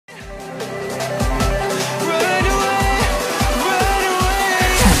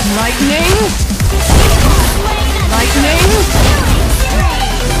Lightning! Lightning!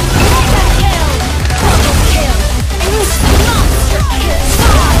 Double kill! Monster kill!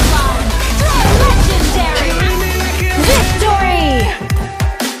 Legendary! Victory!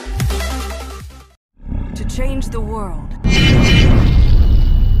 To change the world,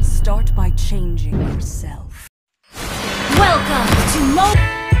 start by changing yourself. Welcome to Mlbb.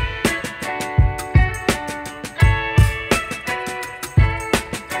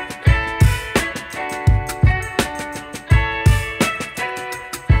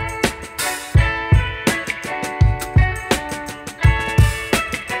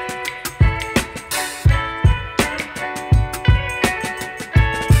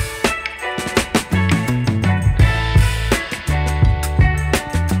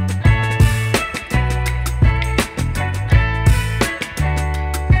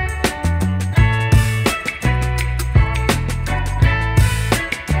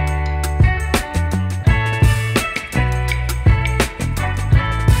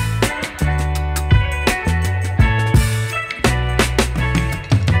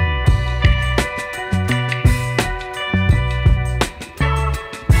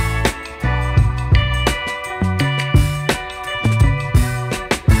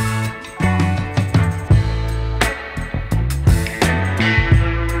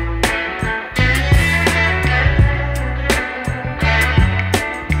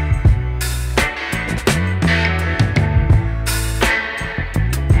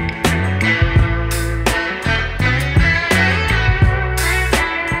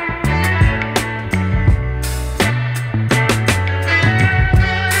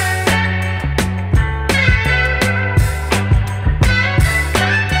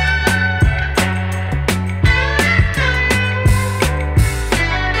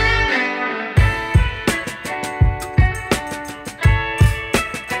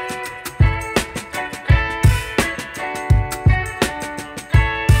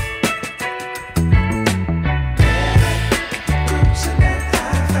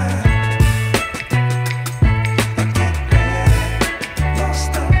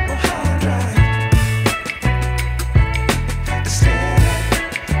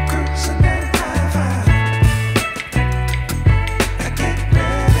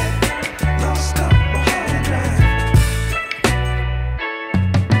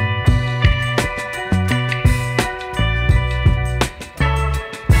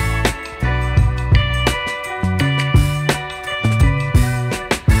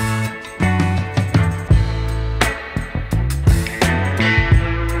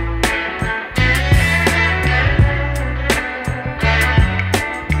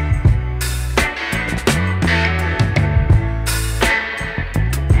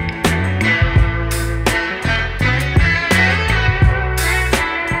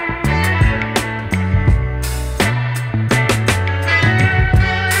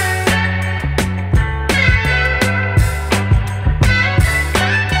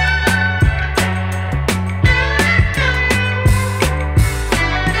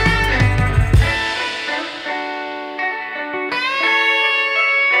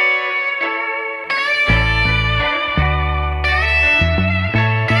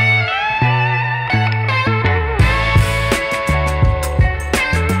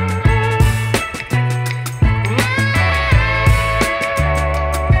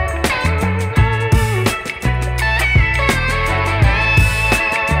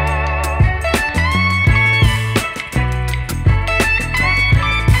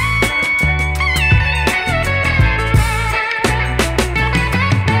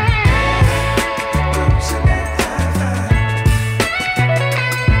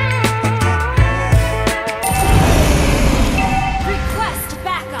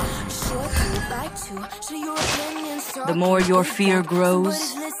 The more your fear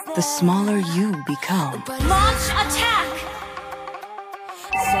grows, the smaller you become. Launch attack!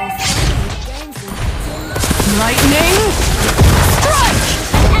 Lightning! Strike!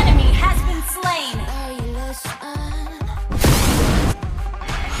 An enemy has been slain!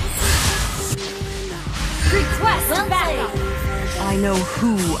 Request backup! I know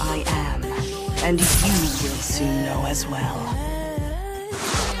who I am, and you will soon know as well.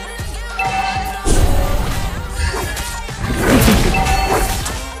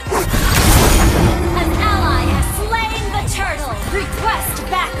 An ally has slain the turtle! Request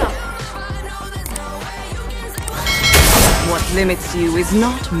backup! What limits you is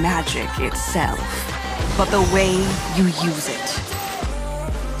not magic itself, but the way you use it.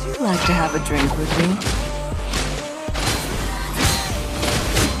 Would you like to have a drink with me?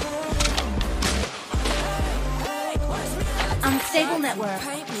 Unstable network.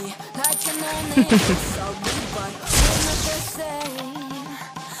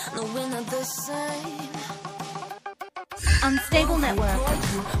 Unstable network.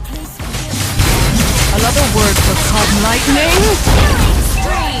 Another word for calm lightning? Killing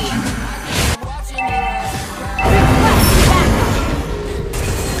spree! Request backup!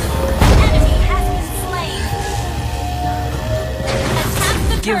 Enemy has been slain! Attack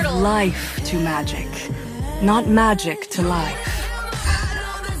the Give turtle! life to magic, not magic to life.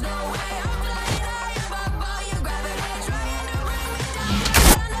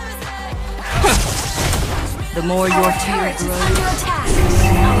 The more your Our fear turret is grows, under attack!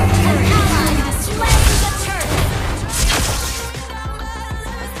 Our ally has slain the turtle!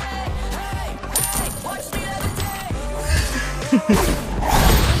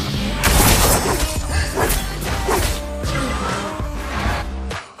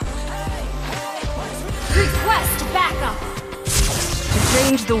 Request backup! to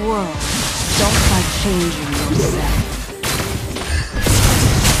change the world, start by changing yourself.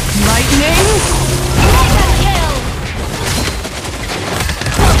 Lightning? Mega kill!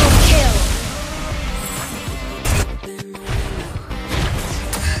 Double kill!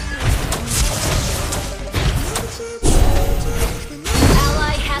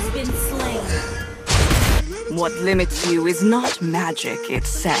 Ally has been slain. What limits you is not magic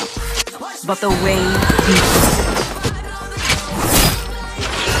itself, but the way you use it.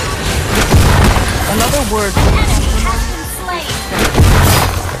 Another word for Enemy has been slain.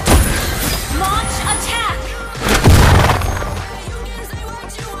 Launch attack!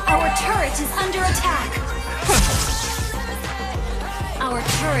 Our turret is under attack. Our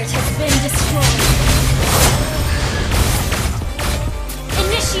turret has been destroyed.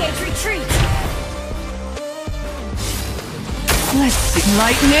 Initiate retreat! let's see.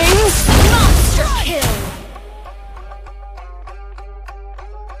 Lightning? Monster kill!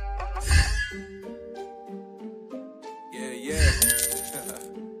 Yeah.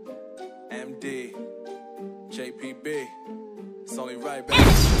 MD, JPB, it's only right, baby.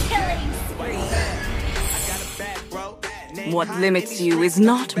 Enemy killing spree! I got a bag, bro. What limits you is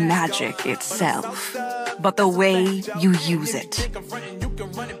not magic itself, but the way you use it.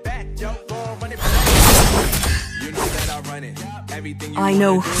 I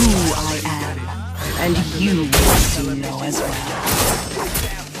know who I am, and you will soon know as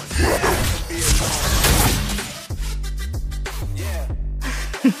well.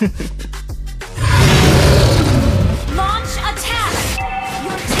 Launch attack!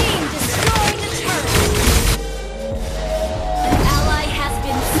 Your team destroying the turret! An ally has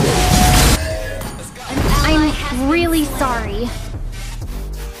been slain. An ally has been Really slain. sorry.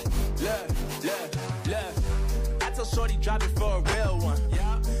 Look. I told Shorty drop it for a real one.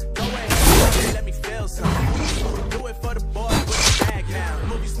 Go ahead, let me feel something. Do it for the boy with the bag now.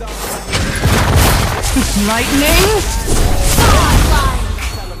 Movie star. Lightning? Godlike!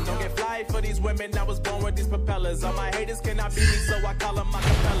 Tell them don't get fly for these women. I was born with these propellers. All my haters cannot beat me, so I call them my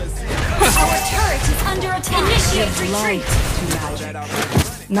capellas. Our turret is under attack. Initiate Give retreat! life to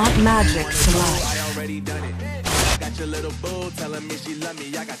magic, not magic to life. I already done it. I got your little boo telling me she love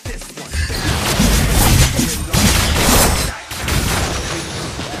me. I got this one.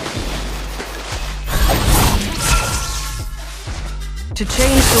 To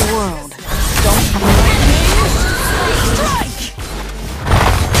change the world, don't be lightning. Strike!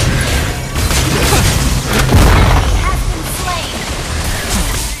 Enemy has been slain.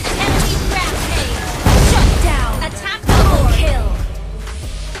 Enemy rampage. Shut down. Attack double kill.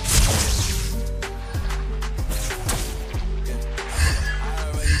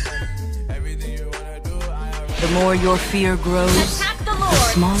 Everything you wanna do, I already. The more your fear grows, Attack the the Lord.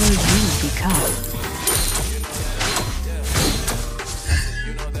 smaller you become.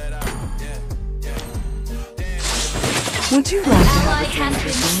 Would you like to Ally have a has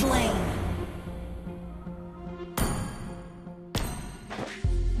drink been with me? slain.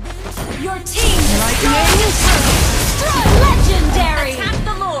 Your team destroyed the turret. Legendary. Attack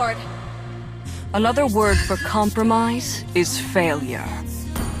the Lord. Another word for compromise is failure.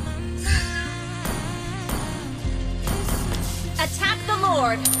 Attack the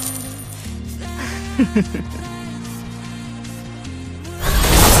Lord.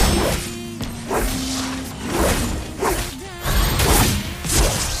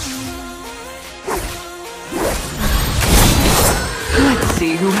 Let's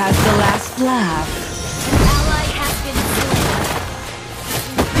see who has the last laugh. An ally has been slain.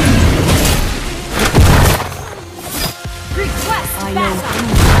 Request I know backup.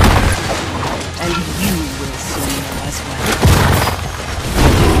 who, and you will soon know as well.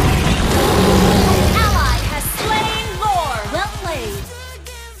 An ally has slain Lord. Well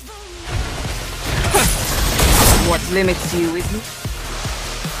What limits you is...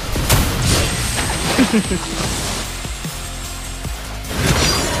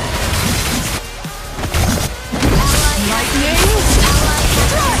 Lightning!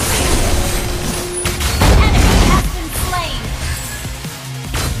 Strike! Enemy has been slain!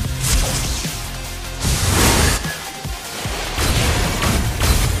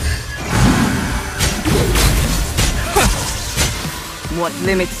 What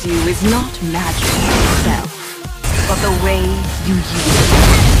limits you is not magic itself, but the way you use it.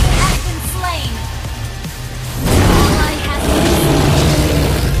 Enemy has been slain! Ally has been slain!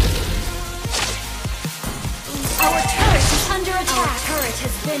 Our turret is under attack! Our turret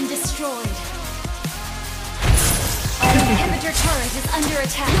has been destroyed. Our inhibitor turret is under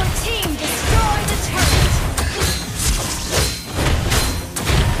attack. Your team destroyed the turret!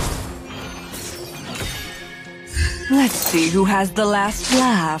 Let's see who has the last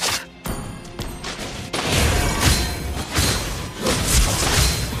laugh.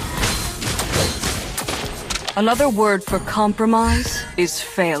 Another word for compromise is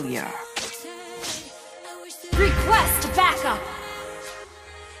failure. Request backup!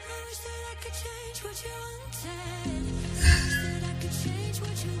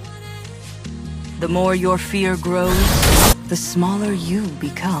 The more your fear grows, the smaller you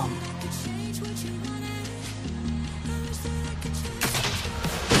become.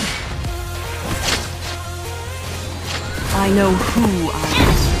 I know who I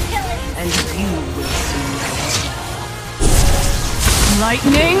am, and you will soon know.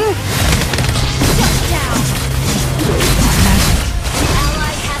 Lightning! Shut down!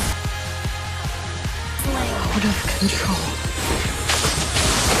 Ally has slain. Out of control.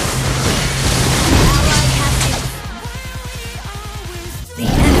 Ally has been... The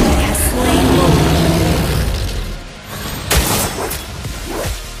enemy has slain Lord.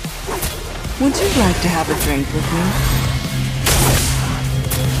 Would you like to have a drink with me?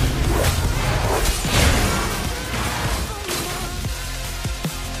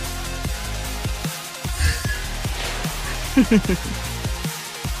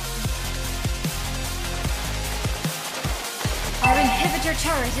 Our inhibitor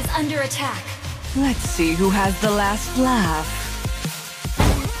turret is under attack. Let's see who has the last laugh.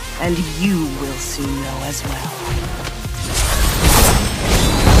 And you will soon know as well.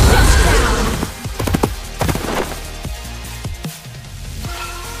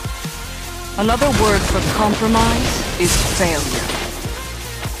 Another word for compromise is failure.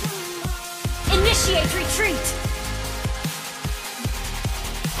 Initiate retreat!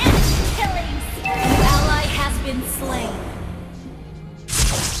 Killing! Ally has been slain.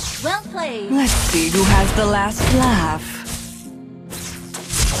 Well played. Let's see who has the last laugh.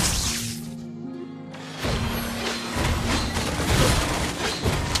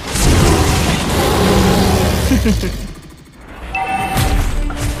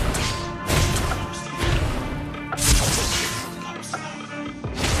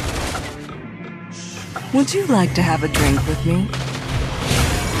 Would you like to have a drink with me?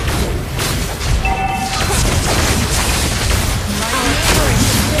 Our turret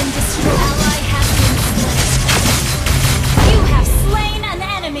has been destroyed. Ally has been slain. You have slain an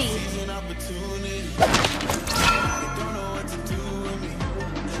enemy.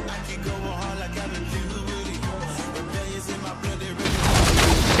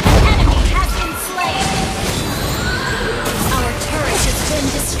 Enemy has been slain. Our turret has been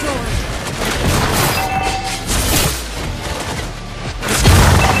destroyed.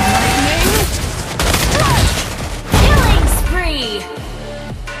 Killing spree!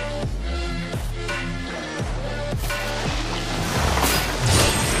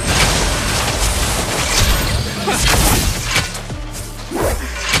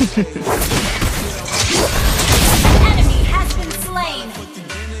 Enemy has been slain!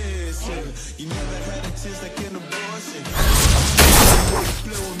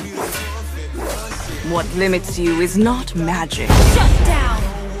 What limits you is not magic, Shut down!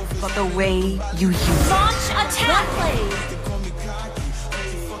 but the way you use it. Launch attack!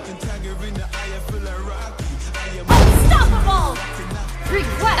 Unstoppable!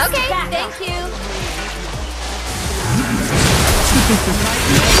 Request Okay, backup. thank you.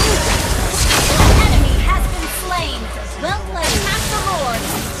 Enemy has been slain. Well played. Attack the Lord.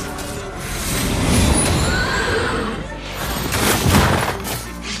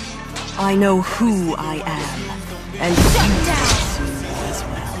 I know who I am, and Shut you down. will soon know as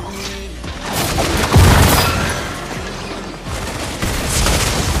well.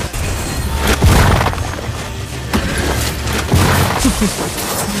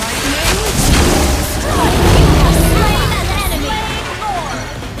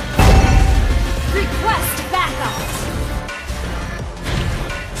 Request backup!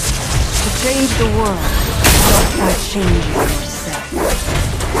 world, just by changing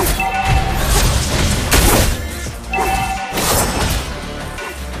yourself.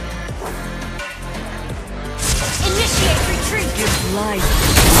 Initiate retreat. Give life,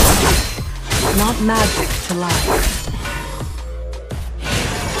 not magic to life.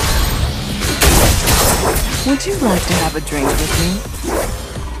 Would you like to have a drink with me?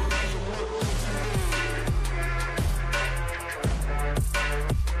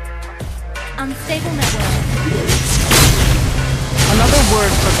 Unstable network. Another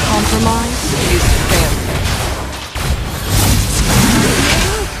word for compromise is failure.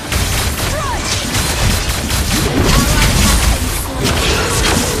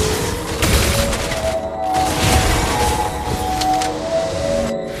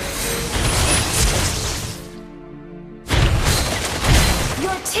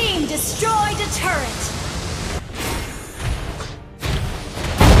 Your team destroyed a turret.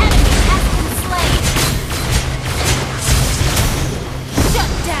 Enemy has been slain.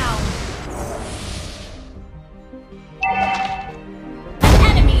 Shut down.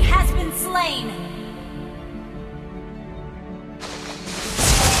 Enemy has been slain.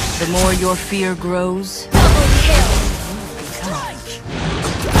 The more your fear grows, Double kill.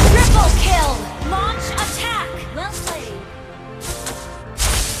 Triple kill. Launch attack. Well played.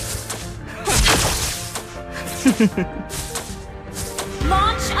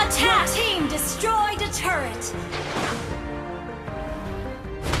 Launch attack. Your team destroyed a turret.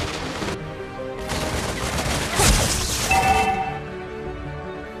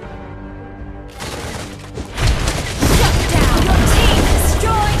 Shut down. Your team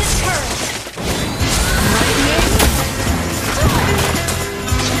destroyed a turret.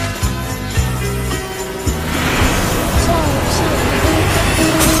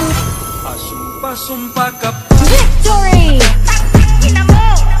 Sumpa ka pa Victory!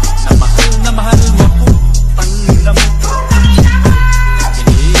 na mahal mo ako, tangina mo.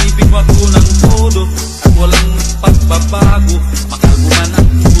 Iniibig mo ako ng todo at walang pagbabago, makalbo man ang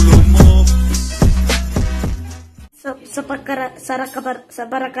ulo mo. Sa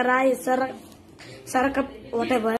whatever.